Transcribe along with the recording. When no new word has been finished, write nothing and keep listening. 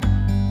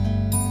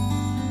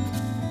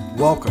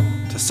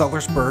Welcome to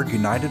Sellersburg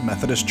United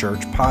Methodist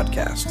Church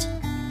podcast,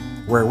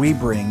 where we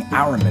bring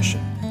our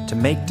mission to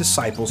make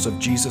disciples of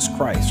Jesus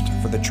Christ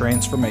for the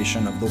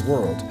transformation of the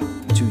world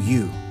to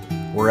you,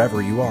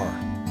 wherever you are.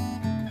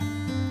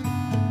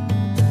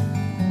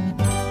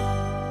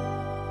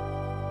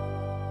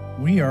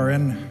 We are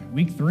in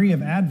week 3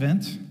 of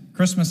Advent.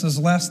 Christmas is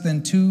less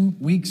than 2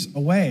 weeks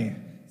away.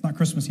 It's not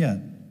Christmas yet.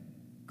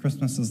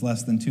 Christmas is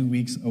less than 2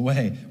 weeks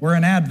away. We're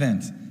in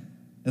Advent.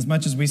 As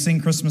much as we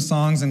sing Christmas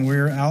songs and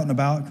we're out and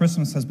about,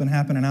 Christmas has been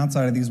happening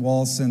outside of these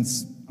walls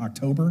since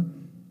October.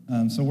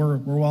 So we're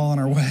well on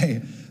our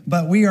way.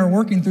 But we are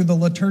working through the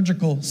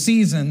liturgical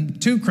season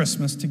to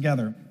Christmas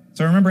together.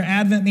 So remember,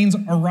 Advent means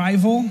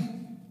arrival.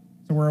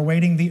 So we're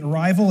awaiting the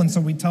arrival, and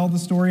so we tell the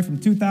story from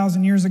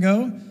 2,000 years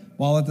ago,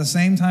 while at the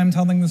same time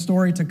telling the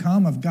story to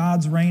come of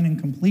God's reign and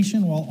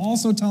completion, while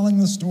also telling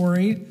the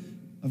story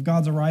of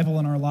God's arrival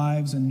in our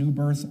lives and new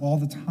birth all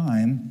the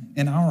time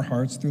in our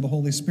hearts through the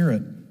Holy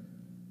Spirit.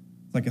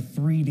 It's like a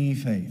 3D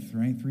faith,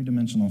 right?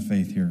 3-dimensional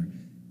faith here.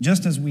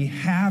 Just as we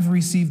have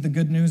received the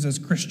good news as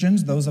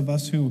Christians, those of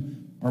us who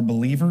are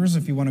believers,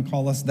 if you want to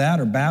call us that,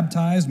 or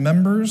baptized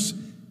members,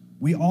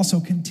 we also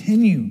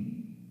continue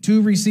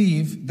to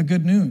receive the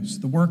good news.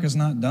 The work is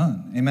not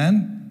done.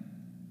 Amen?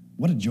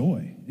 What a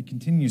joy. It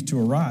continues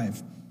to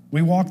arrive.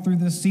 We walk through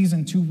this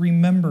season to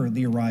remember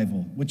the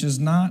arrival, which is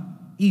not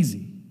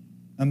easy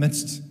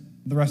amidst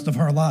the rest of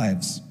our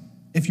lives.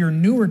 If you're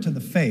newer to the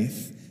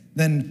faith,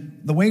 then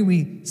the way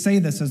we say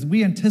this is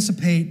we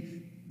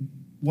anticipate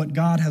what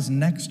God has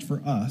next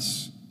for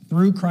us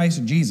through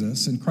Christ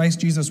Jesus, and Christ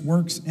Jesus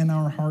works in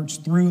our hearts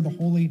through the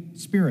Holy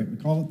Spirit. We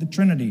call it the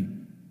Trinity.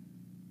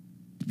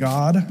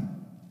 God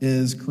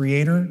is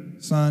Creator,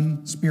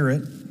 Son,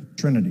 Spirit,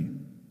 Trinity.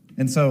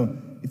 And so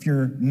if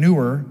you're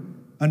newer,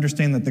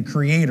 understand that the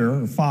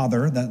Creator, or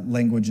Father, that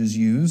language is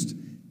used,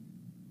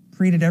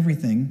 created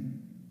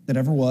everything that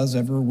ever was,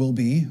 ever will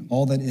be,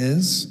 all that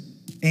is,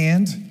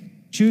 and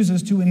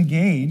chooses to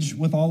engage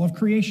with all of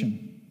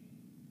creation.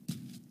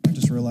 I'm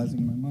just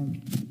realizing my mug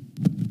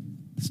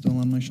is still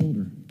on my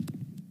shoulder.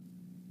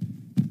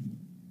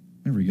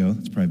 There we go.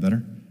 That's probably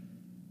better.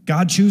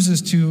 God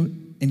chooses to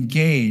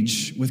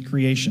engage with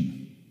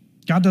creation.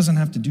 God doesn't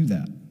have to do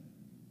that,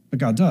 but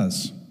God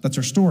does. That's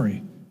our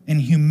story. In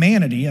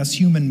humanity, as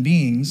human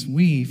beings,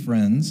 we,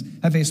 friends,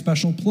 have a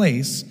special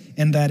place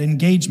in that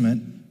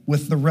engagement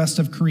with the rest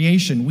of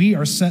creation. We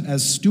are set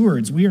as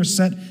stewards. We are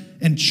set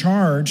and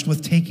charged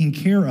with taking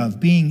care of,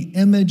 being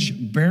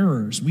image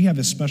bearers. We have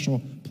a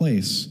special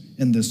place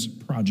in this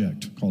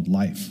project called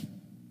life.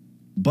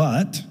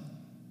 But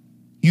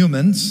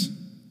humans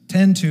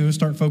tend to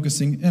start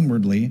focusing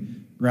inwardly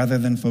rather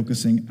than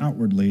focusing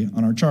outwardly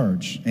on our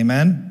charge.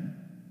 Amen?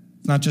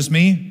 It's not just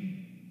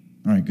me?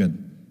 All right,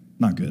 good.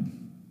 Not good,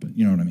 but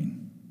you know what I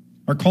mean.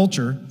 Our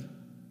culture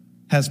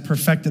has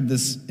perfected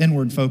this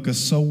inward focus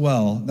so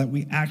well that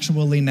we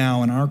actually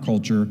now in our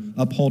culture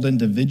uphold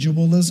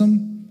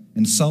individualism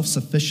and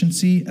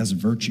self-sufficiency as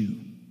virtue.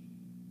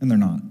 And they're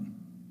not.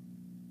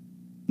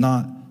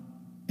 Not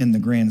in the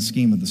grand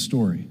scheme of the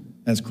story,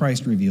 as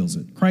Christ reveals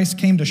it. Christ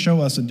came to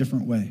show us a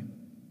different way.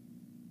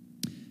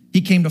 He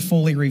came to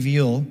fully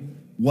reveal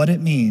what it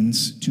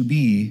means to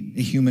be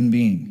a human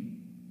being.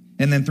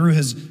 And then through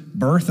his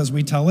birth, as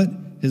we tell it,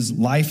 his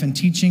life and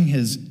teaching,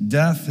 his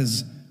death,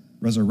 his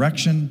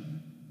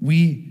resurrection,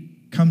 we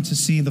come to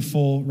see the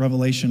full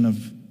revelation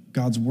of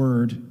God's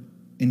word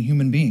in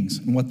human beings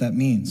and what that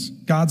means.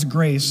 God's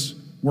grace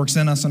works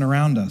in us and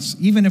around us.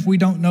 Even if we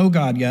don't know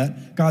God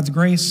yet, God's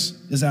grace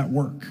is at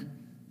work.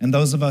 And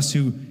those of us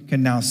who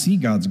can now see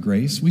God's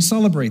grace, we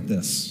celebrate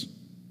this.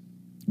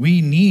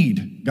 We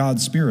need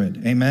God's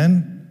Spirit.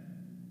 Amen?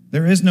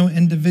 There is no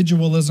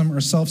individualism or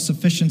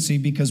self-sufficiency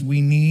because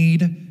we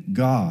need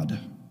God.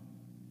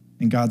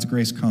 And God's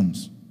grace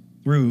comes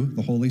through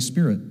the Holy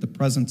Spirit, the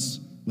presence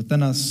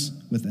within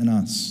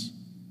us.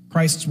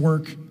 Christ's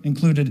work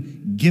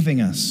included giving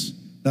us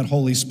that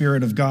Holy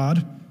Spirit of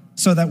God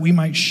so that we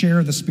might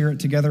share the Spirit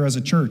together as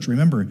a church.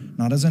 Remember,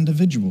 not as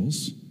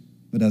individuals,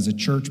 but as a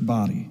church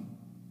body,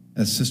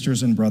 as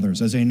sisters and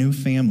brothers, as a new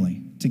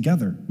family.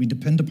 Together, we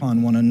depend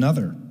upon one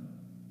another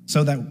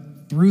so that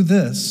through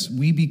this,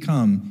 we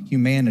become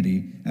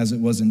humanity as it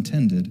was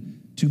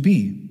intended to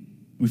be.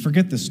 We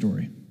forget this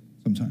story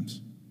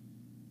sometimes.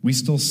 We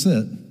still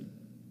sit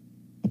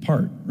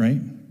apart,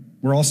 right?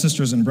 We're all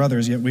sisters and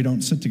brothers, yet we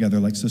don't sit together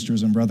like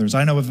sisters and brothers.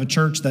 I know of a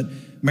church that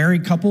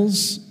married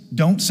couples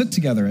don't sit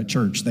together at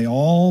church. They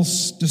all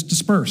just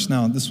disperse.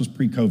 Now, this was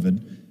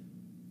pre-COVID,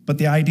 but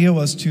the idea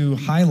was to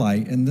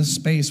highlight in this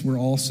space we're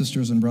all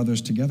sisters and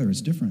brothers together. It's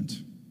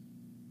different.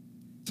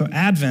 So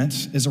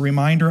Advent is a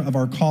reminder of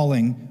our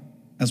calling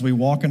as we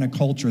walk in a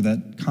culture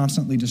that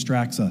constantly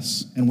distracts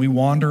us, and we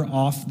wander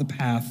off the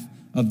path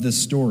of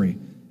this story.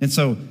 And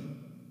so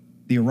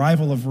the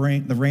arrival of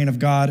the reign of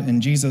God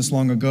in Jesus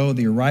long ago,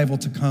 the arrival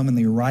to come, and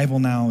the arrival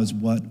now is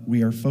what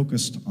we are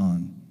focused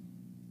on.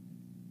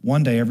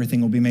 One day,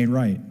 everything will be made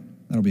right.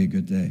 That'll be a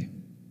good day.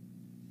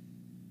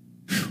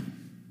 Whew.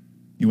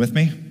 You with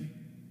me?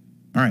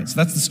 All right, so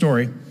that's the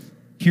story.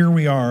 here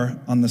we are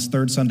on this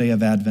third Sunday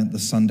of Advent, the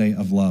Sunday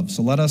of love.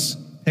 So let us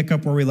pick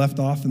up where we left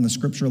off in the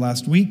scripture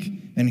last week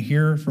and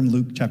hear from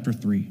Luke chapter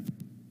 3.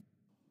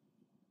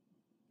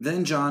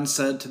 Then John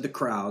said to the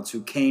crowds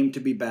who came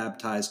to be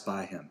baptized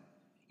by him,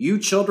 "You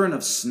children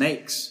of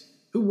snakes,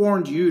 who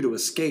warned you to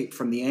escape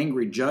from the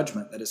angry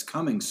judgment that is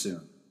coming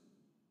soon?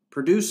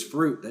 Produce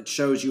fruit that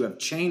shows you have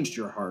changed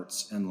your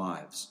hearts and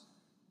lives.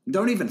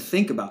 Don't even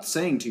think about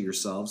saying to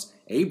yourselves,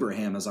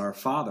 'Abraham is our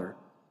father.'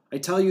 I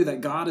tell you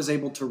that God is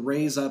able to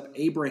raise up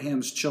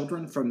Abraham's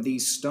children from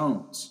these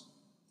stones.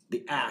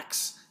 The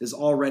axe is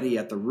already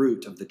at the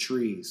root of the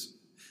trees.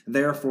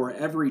 Therefore,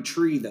 every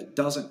tree that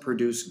doesn't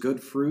produce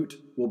good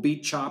fruit will be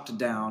chopped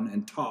down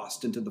and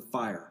tossed into the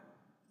fire."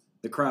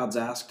 The crowds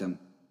asked him,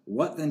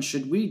 "What then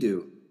should we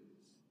do?"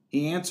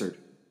 He answered,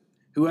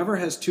 "Whoever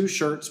has 2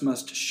 shirts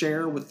must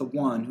share with the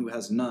one who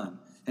has none,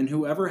 and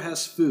whoever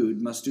has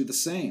food must do the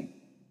same."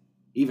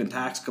 Even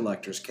tax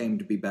collectors came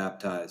to be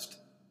baptized.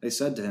 They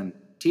said to him,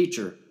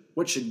 "Teacher,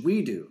 what should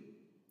we do?"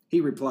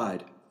 He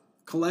replied,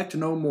 "Collect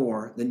no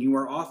more than you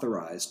are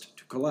authorized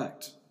to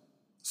collect."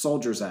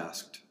 Soldiers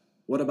asked,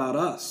 "What about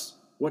us?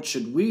 What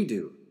should we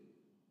do?"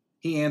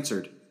 He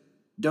answered,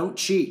 "Don't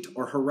cheat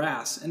or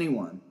harass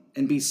anyone,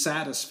 and be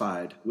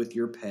satisfied with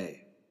your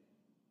pay."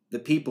 The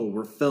people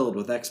were filled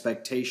with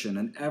expectation,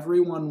 and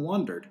everyone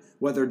wondered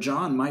whether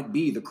John might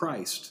be the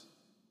Christ.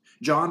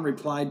 John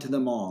replied to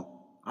them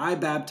all, "I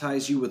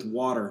baptize you with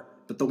water,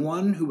 but the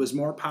one who is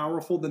more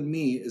powerful than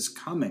me is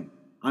coming.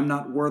 I'm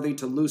not worthy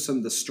to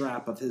loosen the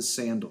strap of his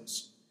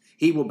sandals.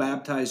 He will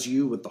baptize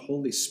you with the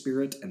Holy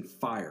Spirit and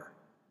fire.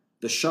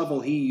 The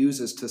shovel he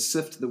uses to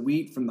sift the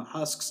wheat from the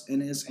husks in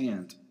his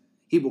hand.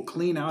 He will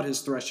clean out his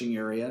threshing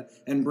area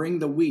and bring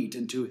the wheat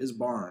into his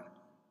barn,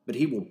 but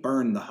he will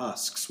burn the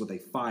husks with a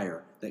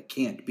fire that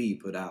can't be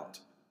put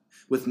out."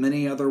 With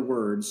many other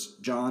words,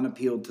 John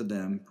appealed to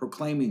them,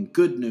 proclaiming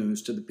good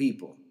news to the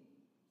people.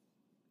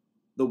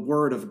 The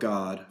word of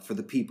God for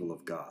the people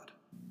of God.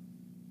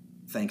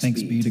 Thanks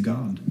be to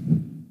God.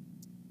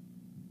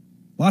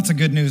 Lots of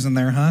good news in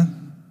there, huh?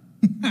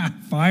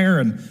 Fire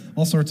and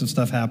all sorts of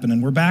stuff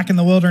happening. We're back in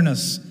the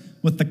wilderness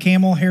with the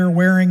camel hair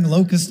wearing,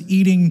 locust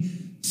eating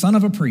son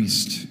of a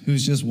priest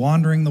who's just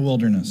wandering the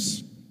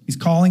wilderness. He's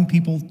calling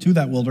people to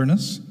that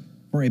wilderness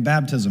for a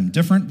baptism,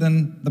 different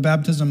than the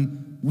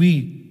baptism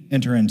we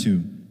enter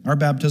into. Our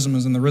baptism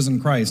is in the risen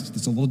Christ.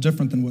 It's a little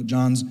different than what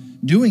John's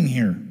doing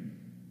here.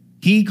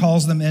 He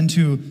calls them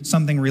into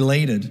something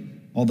related,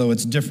 although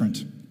it's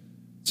different.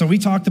 So we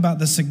talked about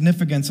the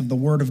significance of the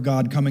word of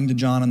God coming to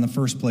John in the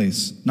first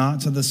place, not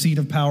to the seat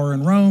of power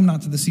in Rome,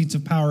 not to the seats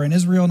of power in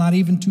Israel, not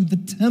even to the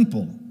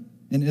temple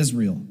in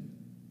Israel,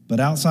 but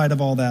outside of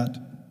all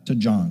that, to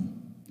John.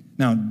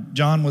 Now,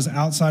 John was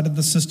outside of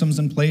the systems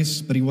in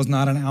place, but he was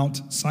not an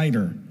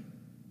outsider.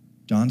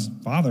 John's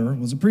father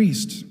was a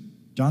priest.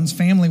 John's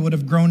family would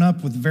have grown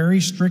up with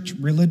very strict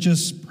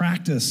religious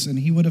practice, and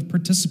he would have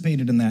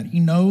participated in that. He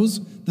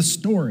knows the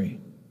story.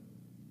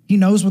 He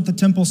knows what the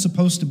temple's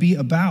supposed to be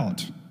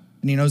about,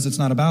 and he knows it's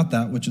not about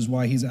that, which is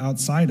why he's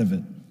outside of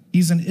it.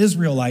 He's an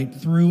Israelite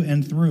through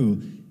and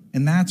through,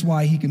 and that's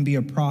why he can be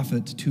a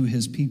prophet to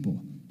his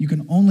people. You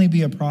can only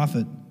be a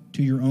prophet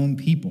to your own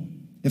people.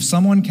 If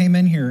someone came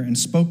in here and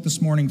spoke this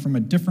morning from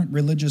a different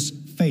religious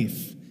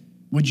faith,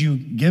 would you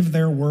give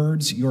their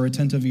words your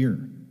attentive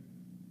ear?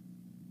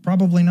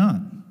 Probably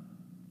not.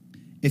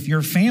 If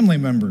your family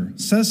member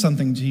says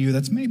something to you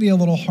that's maybe a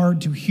little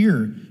hard to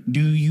hear,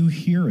 do you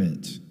hear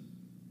it?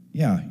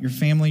 Yeah, your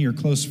family, your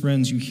close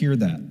friends, you hear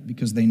that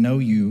because they know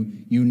you,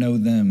 you know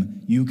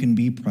them. You can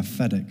be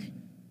prophetic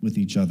with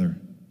each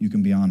other. You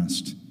can be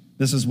honest.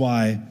 This is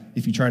why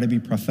if you try to be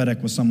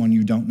prophetic with someone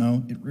you don't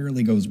know, it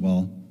rarely goes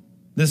well.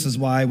 This is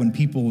why when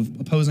people with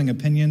opposing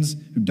opinions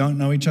who don't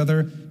know each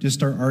other just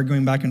start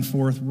arguing back and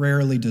forth,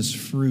 rarely does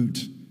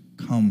fruit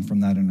come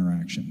from that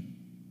interaction.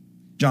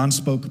 John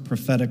spoke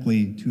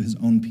prophetically to his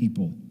own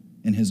people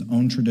in his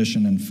own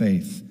tradition and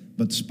faith,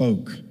 but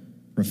spoke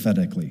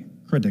prophetically,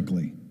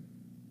 critically.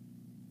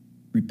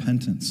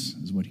 Repentance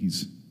is what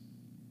he's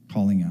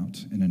calling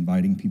out and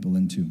inviting people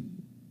into.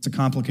 It's a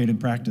complicated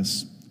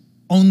practice,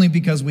 only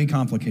because we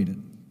complicate it.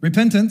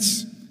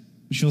 Repentance,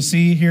 which you'll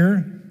see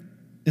here,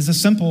 is a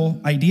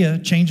simple idea,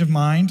 change of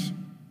mind.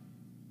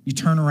 You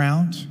turn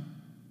around.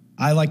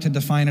 I like to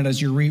define it as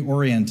you're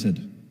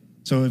reoriented.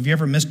 So have you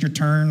ever missed your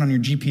turn on your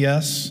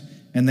GPS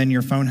and then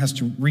your phone has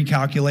to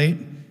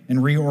recalculate and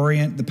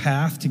reorient the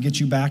path to get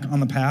you back on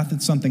the path?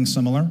 It's something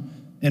similar.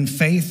 In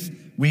faith,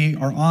 we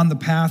are on the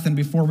path, and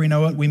before we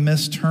know it, we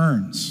miss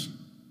turns.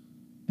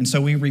 And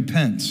so we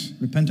repent.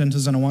 Repentance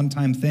isn't a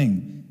one-time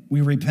thing. We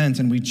repent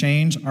and we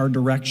change our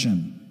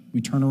direction.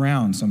 We turn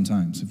around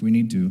sometimes if we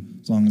need to,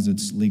 as long as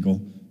it's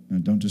legal.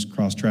 Don't just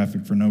cross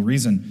traffic for no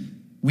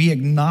reason. We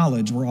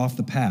acknowledge we're off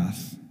the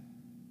path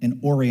and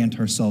orient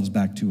ourselves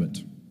back to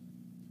it.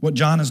 What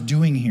John is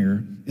doing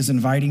here is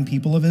inviting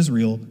people of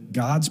Israel,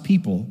 God's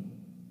people,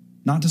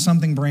 not to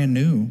something brand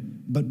new,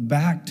 but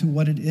back to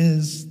what it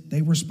is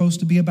they were supposed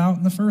to be about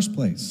in the first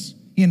place.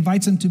 He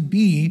invites them to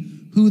be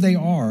who they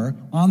are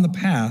on the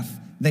path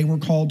they were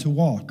called to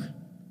walk.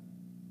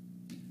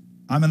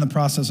 I'm in the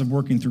process of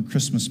working through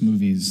Christmas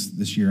movies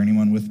this year.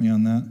 Anyone with me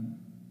on that?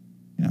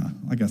 Yeah,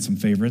 I got some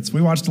favorites.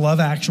 We watched Love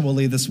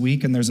Actually this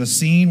week, and there's a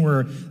scene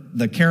where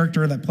the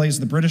character that plays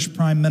the British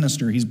Prime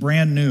Minister, he's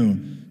brand new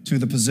to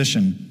the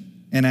position.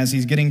 And as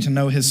he's getting to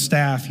know his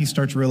staff, he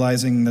starts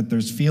realizing that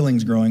there's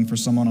feelings growing for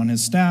someone on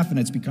his staff, and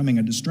it's becoming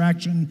a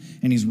distraction,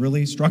 and he's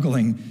really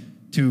struggling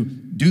to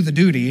do the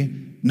duty,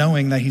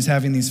 knowing that he's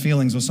having these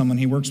feelings with someone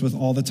he works with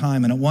all the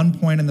time. And at one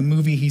point in the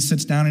movie, he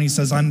sits down and he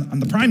says, I'm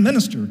the Prime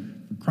Minister,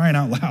 for crying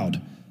out loud.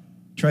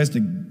 Tries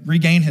to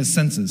regain his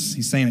senses.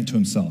 He's saying it to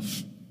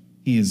himself.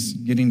 He is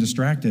getting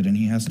distracted, and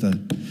he has to,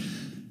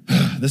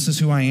 this is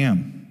who I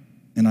am,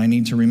 and I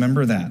need to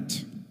remember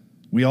that.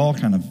 We all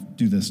kind of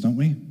do this, don't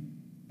we?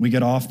 We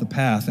get off the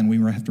path, and we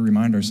have to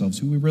remind ourselves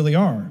who we really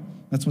are.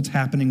 That's what's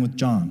happening with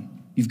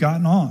John. You've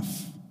gotten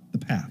off the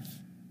path.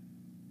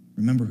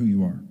 Remember who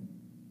you are.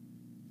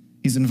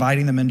 He's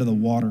inviting them into the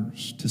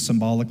waters to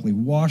symbolically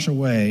wash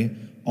away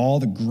all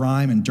the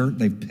grime and dirt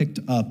they've picked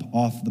up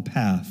off the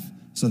path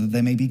so that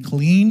they may be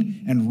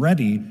clean and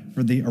ready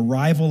for the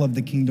arrival of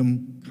the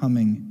kingdom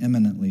coming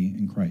imminently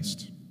in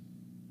Christ.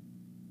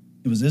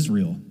 It was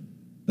Israel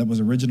that was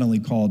originally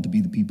called to be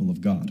the people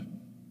of God,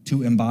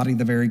 to embody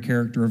the very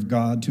character of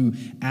God, to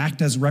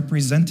act as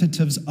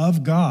representatives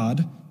of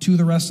God to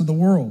the rest of the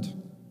world,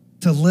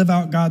 to live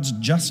out God's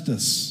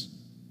justice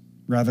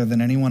rather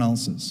than anyone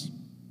else's,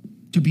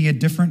 to be a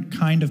different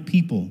kind of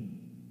people,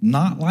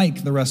 not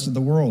like the rest of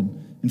the world.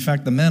 In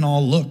fact, the men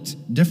all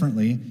looked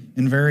differently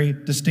in very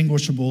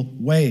distinguishable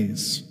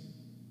ways.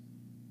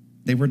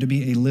 They were to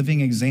be a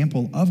living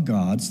example of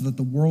God so that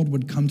the world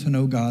would come to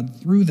know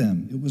God through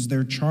them. It was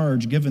their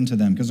charge given to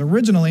them, because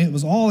originally it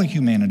was all of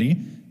humanity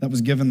that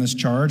was given this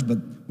charge, but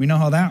we know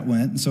how that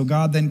went. And so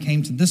God then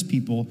came to this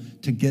people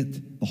to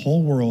get the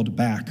whole world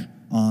back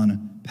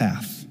on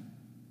path.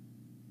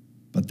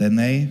 But then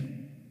they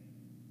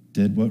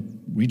did what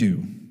we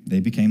do. They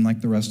became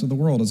like the rest of the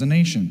world as a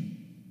nation.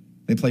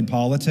 They played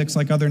politics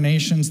like other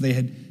nations. They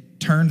had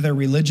turned their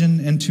religion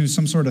into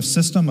some sort of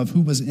system of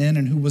who was in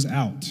and who was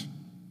out.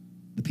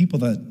 The people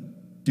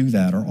that do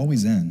that are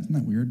always in. Isn't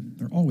that weird?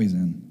 They're always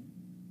in.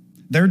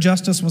 Their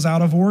justice was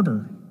out of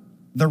order.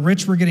 The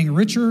rich were getting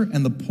richer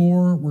and the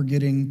poor were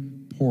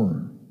getting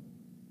poorer.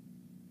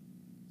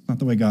 It's not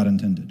the way God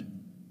intended.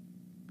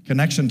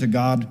 Connection to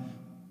God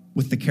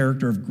with the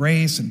character of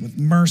grace and with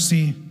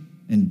mercy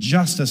and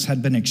justice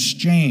had been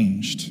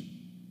exchanged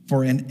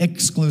for an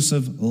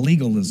exclusive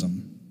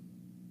legalism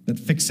that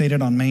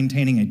fixated on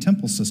maintaining a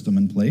temple system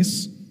in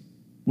place,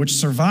 which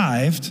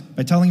survived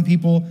by telling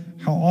people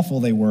how awful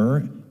they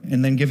were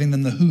and then giving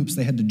them the hoops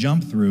they had to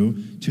jump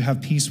through to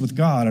have peace with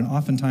God. And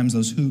oftentimes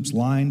those hoops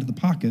lined the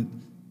pocket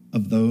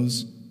of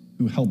those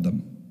who held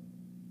them.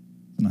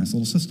 It's a nice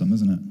little system,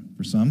 isn't it?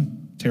 For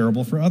some,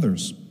 terrible for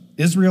others.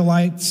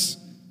 Israelites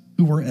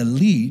who were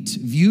elite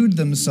viewed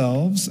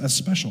themselves as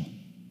special.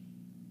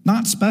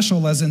 Not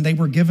special as in they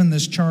were given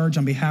this charge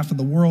on behalf of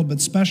the world,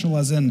 but special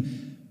as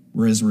in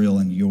we're Israel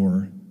and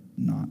you're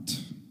not.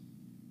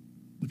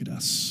 Look at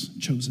us,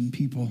 chosen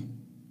people.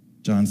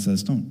 John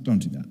says, don't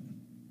do that.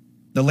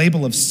 The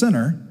label of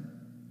sinner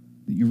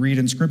that you read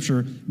in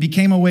Scripture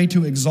became a way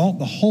to exalt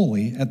the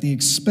holy at the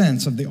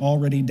expense of the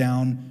already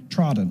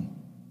downtrodden.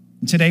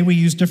 And today we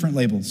use different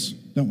labels,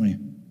 don't we?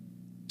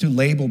 To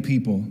label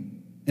people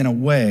in a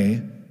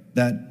way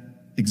that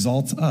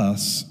exalts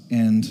us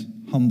and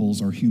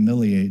humbles or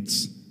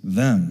humiliates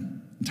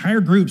them.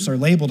 Entire groups are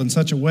labeled in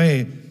such a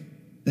way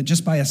that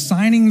just by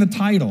assigning the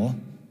title,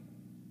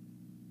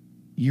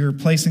 you're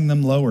placing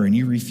them lower and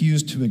you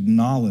refuse to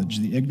acknowledge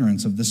the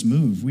ignorance of this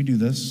move. We do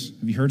this.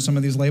 Have you heard some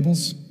of these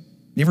labels?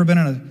 You ever been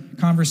in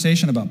a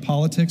conversation about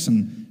politics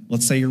and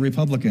let's say you're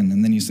Republican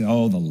and then you say,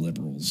 oh, the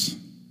liberals.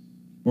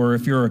 Or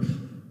if you're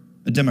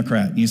a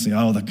Democrat and you say,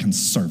 oh, the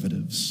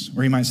conservatives.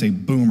 Or you might say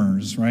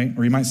boomers, right?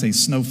 Or you might say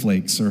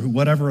snowflakes or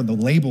whatever the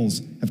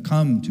labels have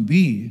come to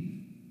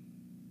be.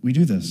 We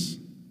do this.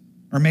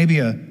 Or maybe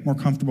a more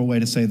comfortable way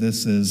to say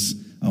this is,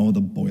 oh,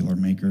 the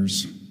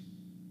Boilermakers.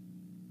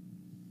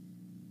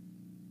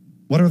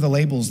 What are the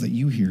labels that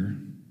you hear?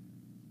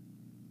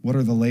 What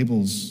are the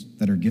labels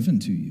that are given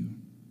to you?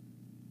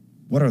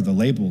 What are the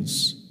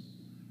labels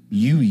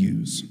you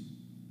use?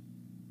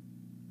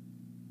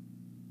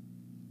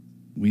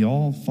 We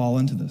all fall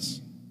into this.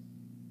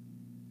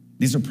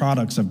 These are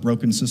products of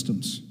broken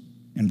systems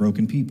and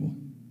broken people.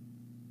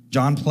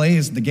 John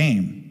plays the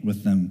game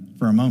with them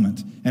for a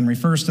moment and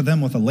refers to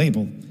them with a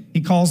label.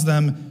 He calls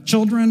them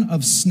children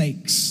of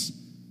snakes,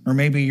 or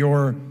maybe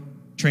your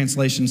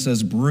translation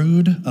says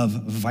brood of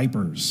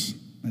vipers.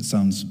 That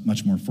sounds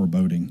much more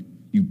foreboding.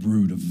 You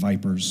brood of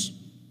vipers.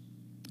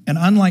 And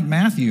unlike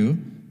Matthew,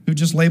 who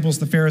just labels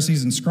the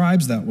Pharisees and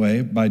scribes that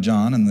way by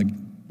John and the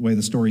way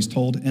the story's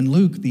told, in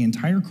Luke, the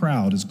entire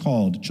crowd is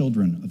called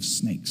children of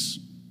snakes.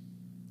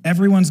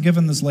 Everyone's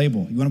given this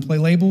label. You want to play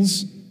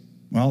labels?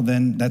 Well,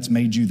 then that's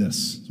made you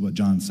this, is what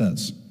John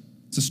says.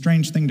 It's a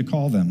strange thing to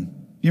call them.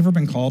 You ever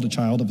been called a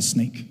child of a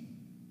snake?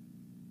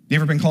 You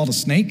ever been called a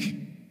snake?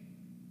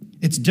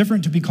 It's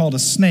different to be called a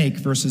snake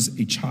versus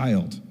a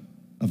child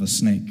of a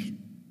snake.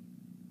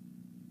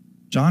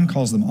 John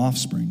calls them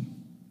offspring.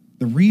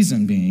 The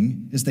reason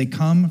being is they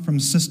come from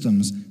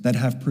systems that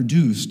have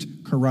produced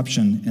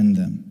corruption in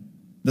them.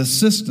 The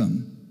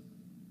system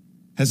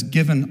has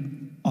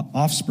given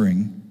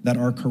offspring that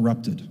are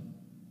corrupted,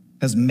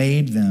 has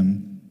made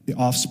them the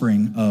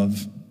offspring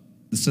of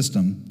the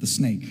system, the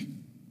snake.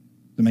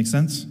 Does that make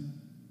sense?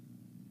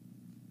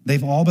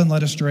 They've all been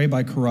led astray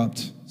by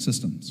corrupt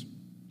systems,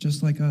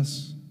 just like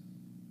us.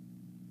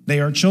 They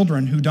are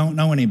children who don't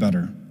know any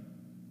better,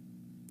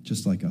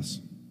 just like us.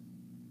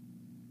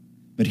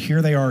 But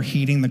here they are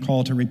heeding the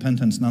call to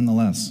repentance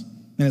nonetheless.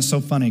 And it's so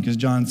funny because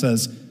John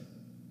says,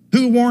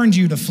 "Who warned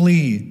you to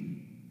flee?"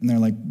 And they're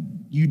like,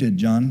 "You did,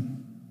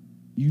 John.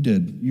 You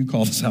did. You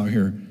called us out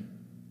here."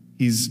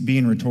 He's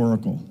being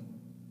rhetorical.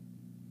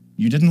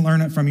 You didn't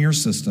learn it from your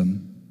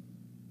system,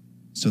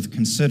 so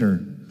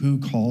consider who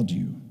called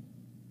you.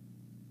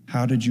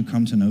 How did you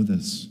come to know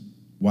this?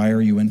 Why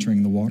are you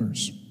entering the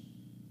waters?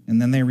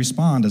 And then they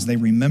respond as they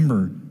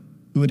remember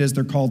who it is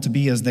they're called to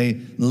be, as they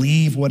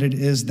leave what it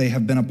is they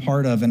have been a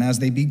part of, and as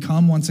they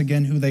become once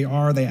again who they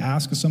are, they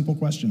ask a simple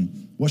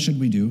question: what should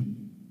we do?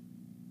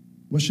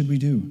 What should we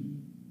do?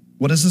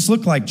 What does this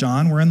look like,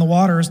 John? We're in the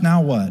waters,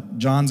 now what?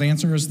 John's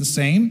answer is the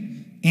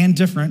same and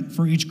different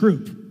for each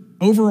group.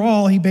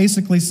 Overall, he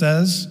basically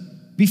says,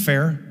 be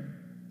fair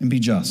and be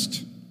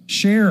just.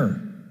 Share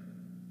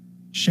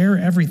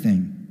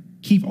everything.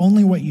 Keep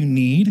only what you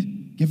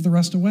need, give the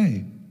rest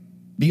away.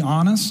 Be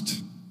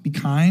honest, be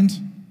kind.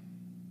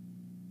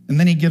 And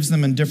then he gives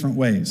them in different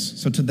ways.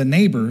 So to the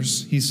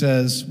neighbors, he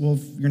says, well,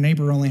 if your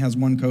neighbor only has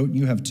one coat and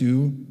you have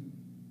two,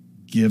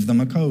 give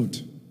them a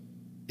coat.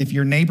 If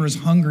your neighbor's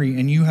hungry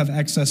and you have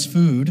excess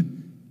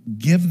food,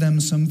 give them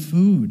some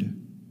food.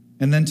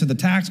 And then to the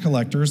tax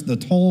collectors, the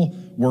toll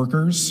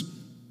workers,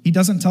 he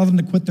doesn't tell them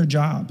to quit their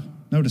job.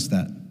 Notice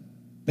that.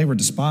 They were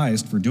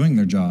despised for doing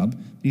their job.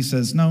 He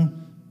says, no,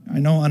 I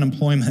know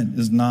unemployment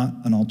is not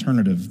an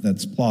alternative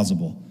that's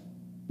plausible.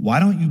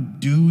 Why don't you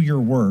do your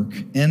work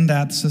in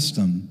that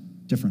system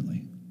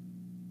differently?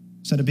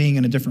 Instead of being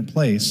in a different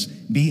place,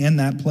 be in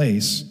that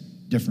place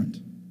different.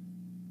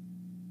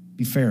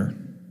 Be fair.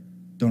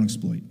 Don't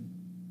exploit.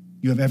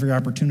 You have every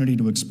opportunity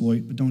to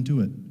exploit, but don't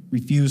do it.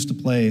 Refuse to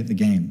play the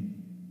game.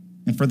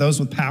 And for those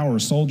with power,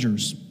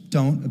 soldiers,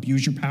 don't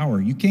abuse your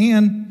power. You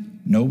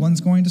can. No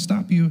one's going to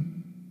stop you.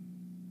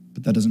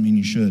 But that doesn't mean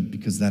you should,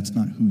 because that's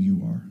not who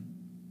you are.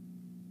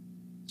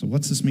 So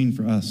what's this mean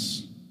for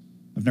us?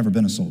 I've never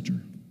been a soldier.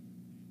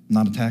 I'm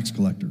not a tax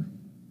collector.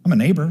 I'm a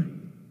neighbor.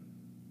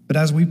 But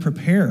as we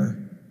prepare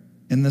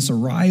in this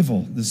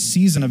arrival, this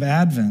season of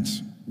Advent,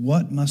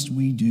 what must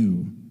we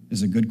do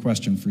is a good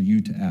question for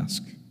you to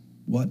ask.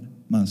 What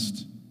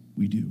must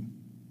we do?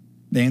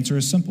 The answer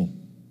is simple.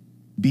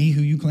 Be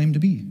who you claim to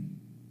be.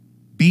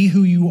 Be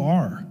who you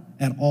are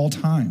at all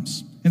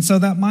times. And so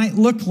that might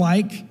look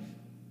like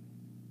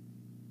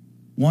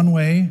one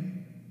way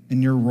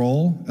in your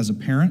role as a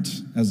parent,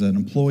 as an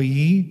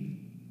employee,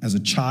 as a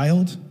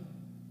child,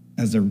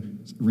 as a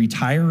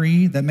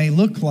retiree. That may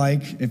look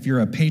like if you're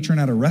a patron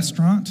at a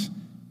restaurant,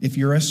 if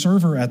you're a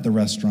server at the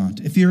restaurant,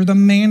 if you're the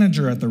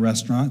manager at the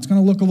restaurant. It's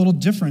going to look a little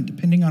different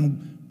depending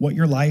on what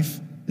your life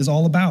is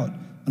all about.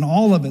 And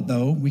all of it,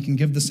 though, we can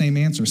give the same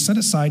answer. Set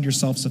aside your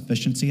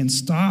self-sufficiency and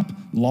stop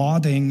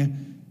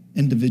lauding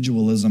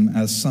individualism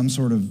as some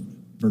sort of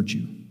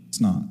virtue.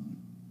 It's not.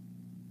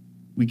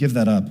 We give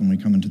that up when we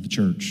come into the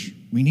church.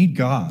 We need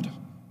God.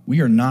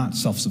 We are not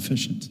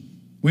self-sufficient.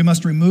 We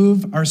must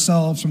remove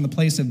ourselves from the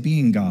place of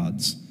being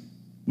gods.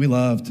 We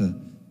love to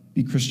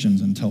be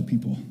Christians and tell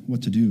people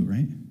what to do,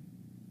 right?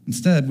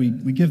 Instead, we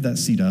give that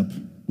seat up.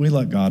 We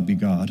let God be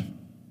God.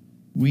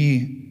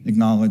 We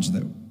acknowledge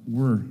that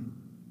we're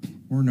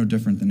no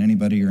different than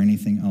anybody or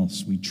anything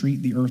else. We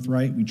treat the earth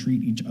right, we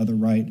treat each other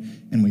right,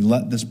 and we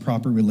let this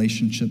proper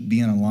relationship be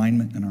in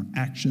alignment, and our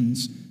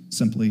actions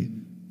simply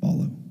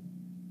follow.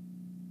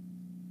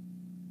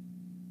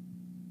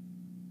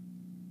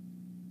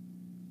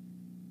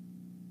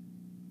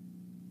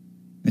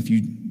 If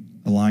you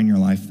align your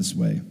life this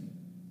way,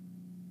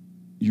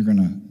 you're going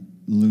to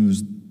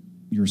lose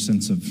your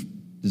sense of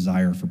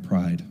desire for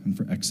pride and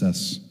for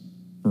excess,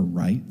 for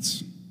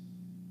rights,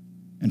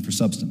 and for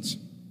substance.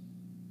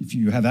 If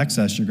you have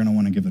excess, you're going to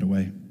want to give it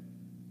away.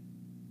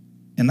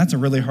 And that's a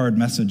really hard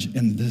message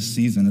in this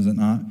season, is it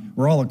not?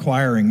 We're all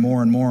acquiring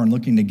more and more and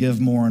looking to give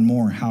more and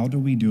more. How do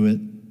we do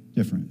it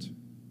different?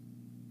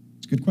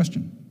 It's a good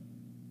question.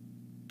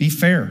 Be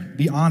fair.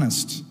 Be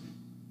honest.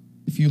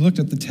 If you looked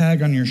at the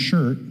tag on your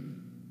shirt,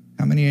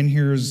 how many in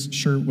here's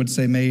shirt would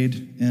say made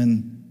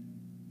in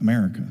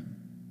America?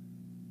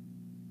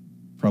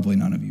 Probably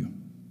none of you.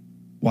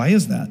 Why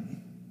is that?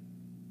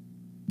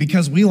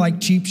 Because we like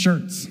cheap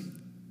shirts.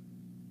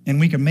 And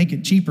we can make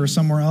it cheaper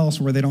somewhere else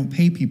where they don't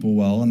pay people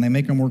well, and they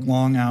make them work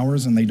long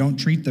hours, and they don't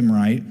treat them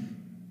right,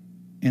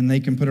 and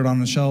they can put it on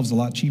the shelves a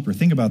lot cheaper.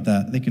 Think about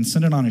that. They can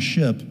send it on a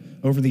ship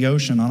over the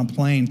ocean, on a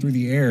plane, through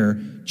the air,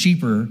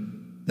 cheaper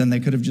than they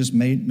could have just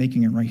made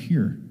making it right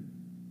here.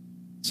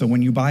 So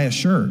when you buy a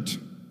shirt,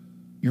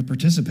 you're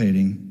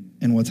participating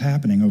in what's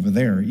happening over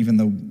there, even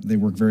though they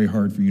work very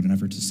hard for you to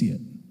never to see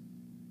it.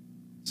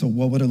 So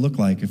what would it look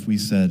like if we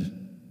said,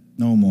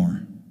 no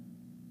more?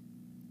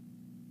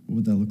 What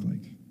would that look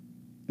like?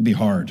 It'd be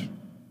hard.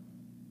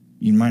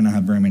 You might not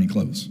have very many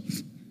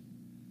clothes.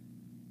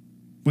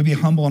 We'd be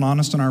humble and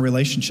honest in our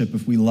relationship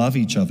if we love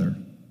each other.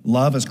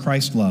 Love as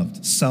Christ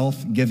loved,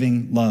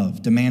 self-giving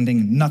love,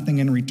 demanding nothing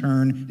in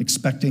return,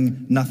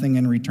 expecting nothing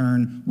in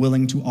return,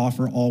 willing to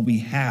offer all we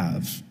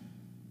have,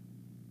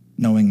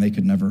 knowing they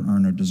could never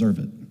earn or deserve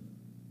it.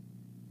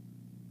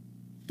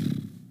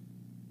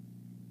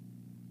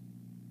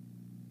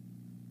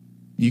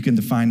 You can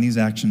define these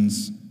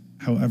actions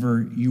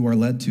however you are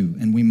led to,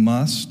 and we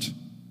must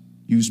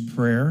use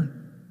prayer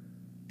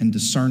and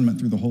discernment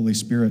through the Holy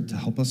Spirit to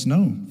help us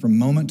know from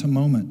moment to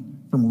moment,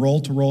 from role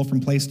to role, from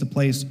place to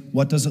place,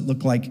 what does it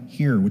look like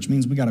here, which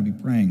means we got to be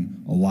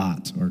praying a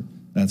lot, or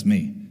that's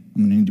me.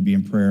 I'm going to need to be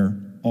in prayer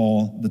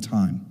all the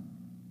time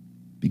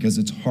because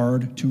it's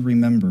hard to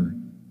remember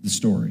the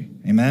story.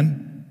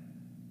 Amen?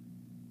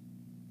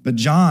 But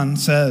John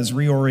says,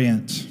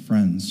 reorient,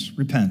 friends,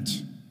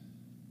 repent.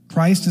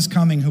 Christ is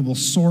coming who will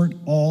sort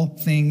all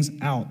things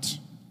out.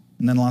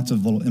 And then lots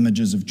of little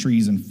images of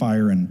trees and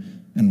fire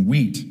and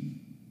wheat.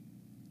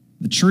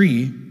 The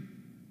tree,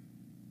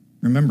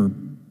 remember,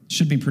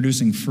 should be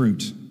producing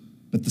fruit,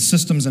 but the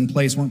systems in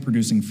place weren't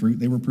producing fruit.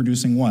 They were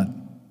producing what?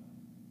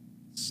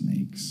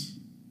 Snakes.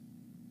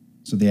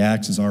 So the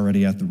axe is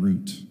already at the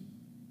root.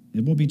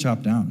 It will be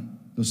chopped down.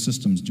 Those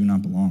systems do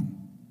not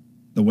belong.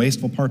 The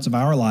wasteful parts of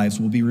our lives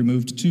will be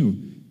removed too.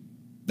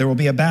 There will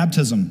be a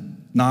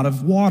baptism, not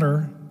of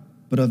water,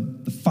 but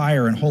of the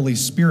fire and Holy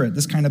Spirit,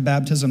 this kind of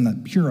baptism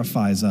that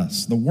purifies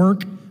us. The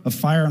work of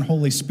fire and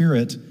Holy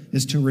Spirit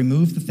is to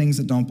remove the things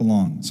that don't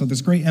belong. So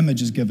this great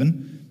image is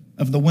given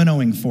of the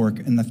winnowing fork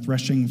and the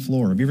threshing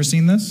floor. Have you ever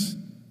seen this?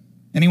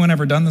 Anyone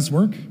ever done this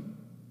work?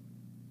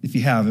 If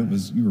you have,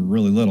 you were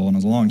really little and it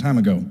was a long time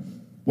ago.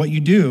 What you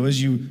do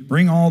is you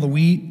bring all the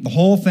wheat, the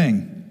whole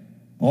thing,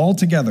 all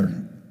together,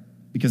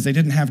 because they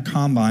didn't have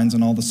combines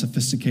and all the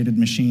sophisticated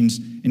machines,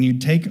 and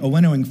you'd take a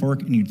winnowing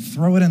fork and you'd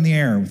throw it in the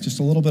air with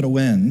just a little bit of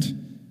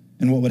wind,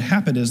 and what would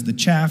happen is the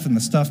chaff and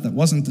the stuff that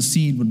wasn't the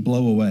seed would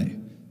blow away.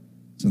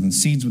 So then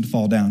seeds would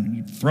fall down, and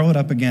you'd throw it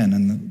up again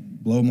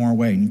and blow more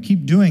away. And you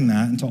keep doing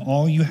that until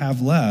all you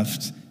have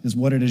left is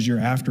what it is you're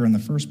after in the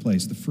first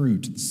place, the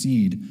fruit, the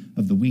seed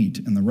of the wheat,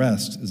 and the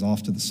rest is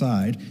off to the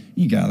side.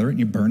 You gather it and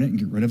you burn it and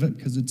get rid of it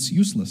because it's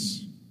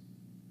useless.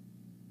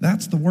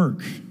 That's the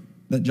work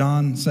that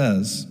John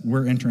says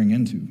we're entering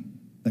into,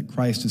 that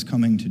Christ is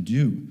coming to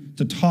do,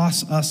 to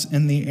toss us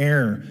in the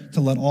air,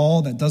 to let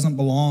all that doesn't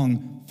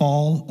belong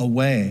fall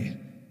away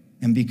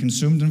and be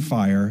consumed in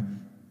fire,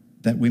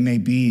 that we may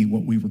be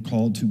what we were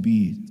called to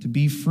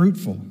be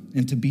fruitful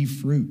and to be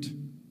fruit.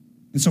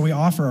 And so we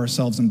offer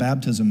ourselves in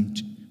baptism.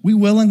 We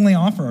willingly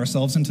offer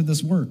ourselves into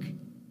this work.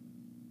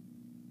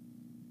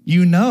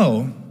 You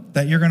know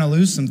that you're going to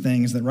lose some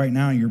things that right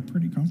now you're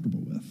pretty comfortable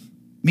with.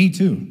 Me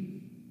too.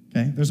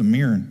 Okay, there's a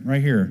mirror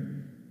right here.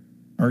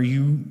 Are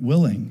you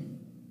willing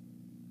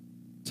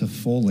to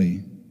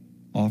fully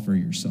offer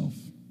yourself?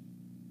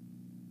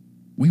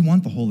 We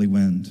want the holy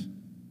wind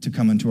to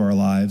come into our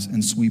lives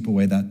and sweep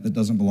away that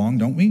doesn't belong,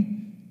 don't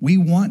we? We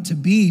want to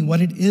be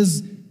what it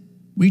is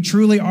we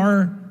truly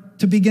are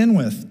to begin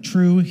with,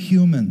 true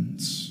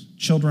humans,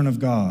 children of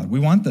God.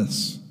 We want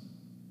this.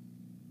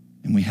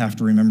 And we have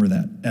to remember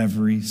that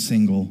every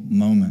single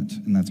moment,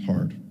 and that's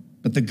hard.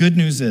 But the good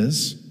news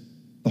is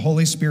the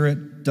Holy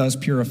Spirit does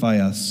purify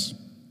us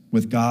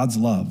with God's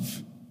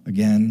love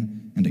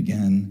again and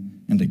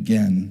again and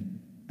again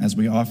as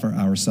we offer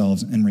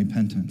ourselves in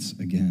repentance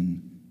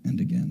again and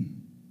again.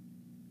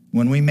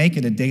 When we make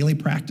it a daily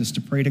practice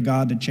to pray to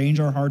God to change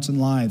our hearts and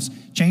lives,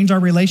 change our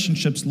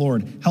relationships,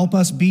 Lord. Help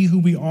us be who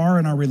we are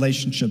in our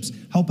relationships.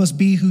 Help us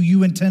be who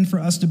you intend for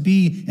us to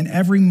be in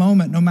every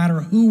moment, no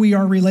matter who we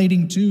are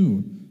relating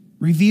to.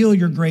 Reveal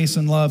your grace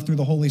and love through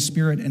the Holy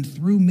Spirit and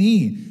through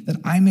me, that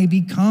I may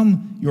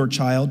become your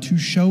child to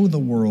show the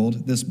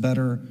world this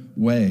better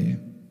way.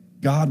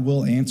 God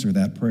will answer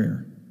that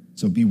prayer,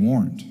 so be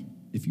warned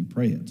if you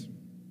pray it.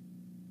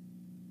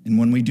 And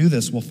when we do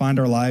this, we'll find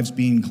our lives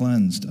being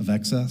cleansed of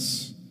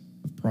excess,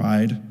 of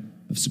pride,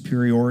 of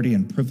superiority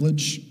and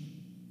privilege,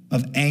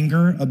 of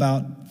anger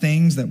about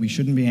things that we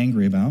shouldn't be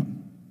angry about,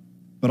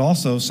 but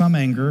also some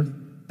anger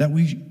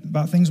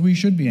about things we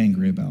should be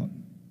angry about.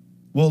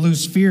 We'll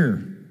lose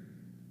fear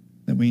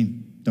that we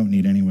don't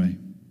need anyway.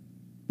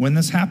 When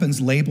this happens,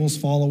 labels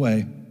fall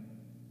away.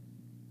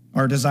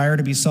 Our desire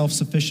to be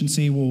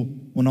self-sufficiency will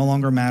no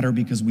longer matter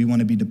because we want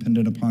to be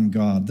dependent upon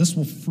God. This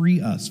will free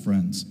us,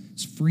 friends.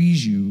 This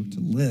frees you to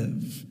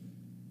live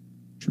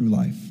true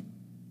life,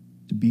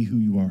 to be who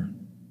you are.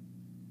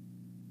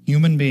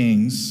 Human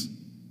beings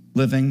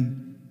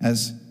living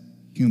as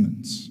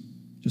humans,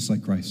 just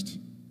like Christ.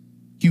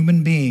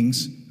 Human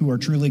beings who are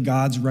truly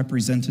God's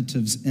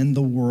representatives in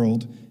the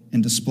world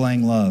and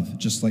displaying love,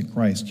 just like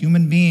Christ.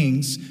 Human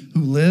beings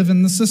who live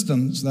in the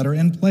systems that are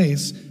in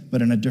place,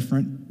 but in a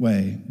different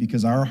way,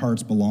 because our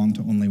hearts belong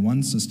to only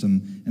one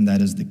system, and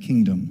that is the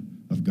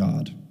kingdom of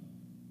God.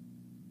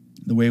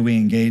 The way we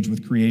engage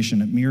with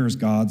creation, it mirrors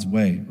God's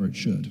way, or it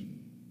should.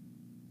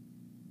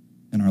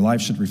 And our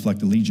life should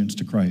reflect allegiance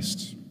to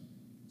Christ.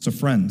 So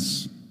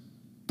friends,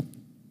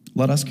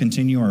 let us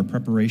continue our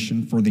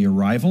preparation for the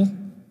arrival,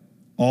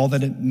 all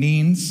that it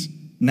means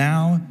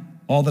now,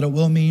 all that it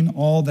will mean,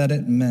 all that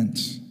it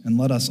meant. And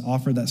let us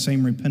offer that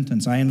same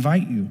repentance. I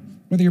invite you,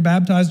 whether you're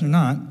baptized or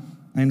not,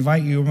 I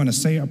invite you, I'm going to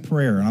say a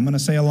prayer. I'm going to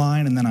say a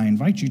line, and then I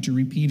invite you to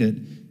repeat it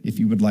if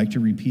you would like to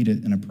repeat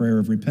it in a prayer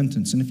of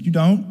repentance. And if you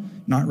don't,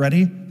 not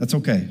ready, that's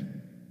okay.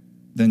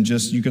 Then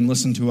just, you can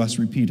listen to us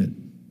repeat it.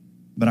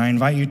 But I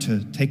invite you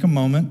to take a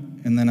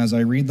moment, and then as I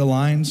read the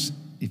lines,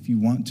 if you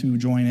want to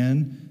join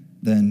in,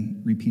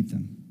 then repeat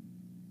them.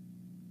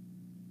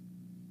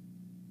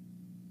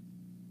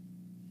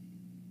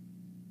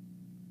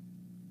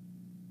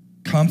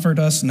 Comfort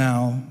us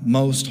now,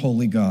 most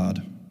holy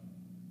God.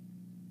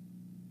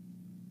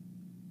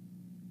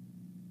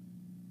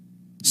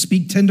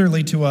 Speak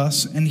tenderly to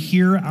us and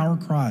hear our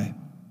cry.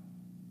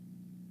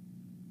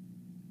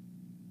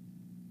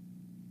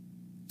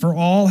 For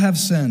all have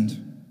sinned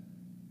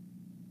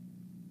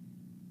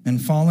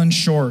and fallen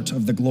short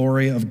of the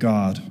glory of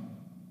God.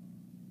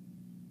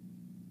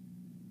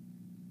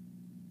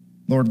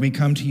 Lord, we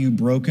come to you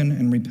broken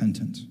and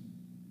repentant.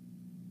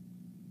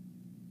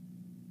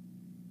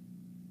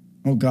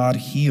 Oh God,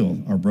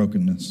 heal our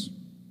brokenness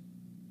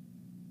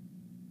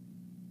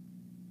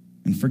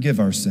and forgive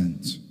our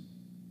sins.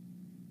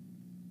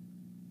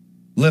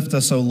 Lift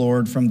us, O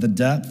Lord, from the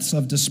depths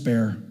of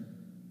despair.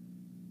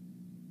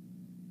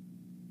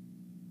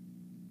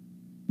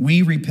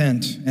 We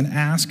repent and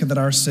ask that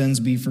our sins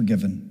be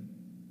forgiven.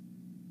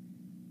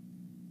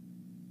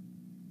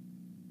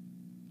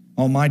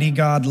 Almighty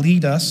God,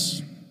 lead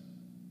us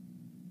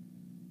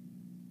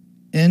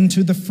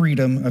into the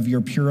freedom of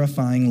your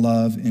purifying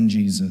love in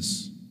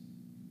Jesus.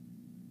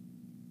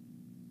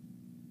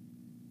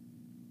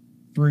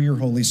 Through your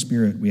Holy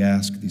Spirit, we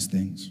ask these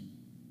things.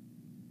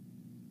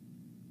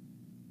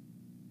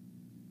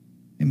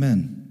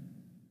 Amen.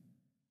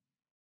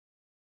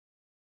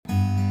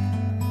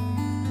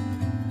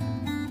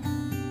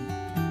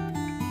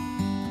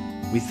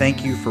 We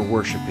thank you for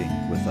worshiping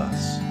with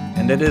us,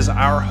 and it is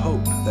our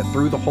hope that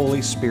through the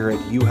Holy Spirit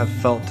you have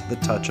felt the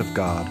touch of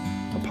God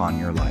upon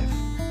your life.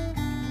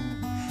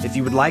 If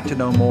you would like to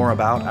know more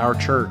about our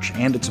church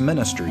and its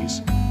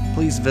ministries,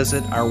 please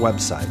visit our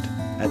website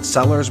at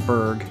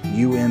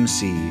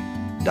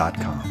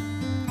sellersburgumc.com.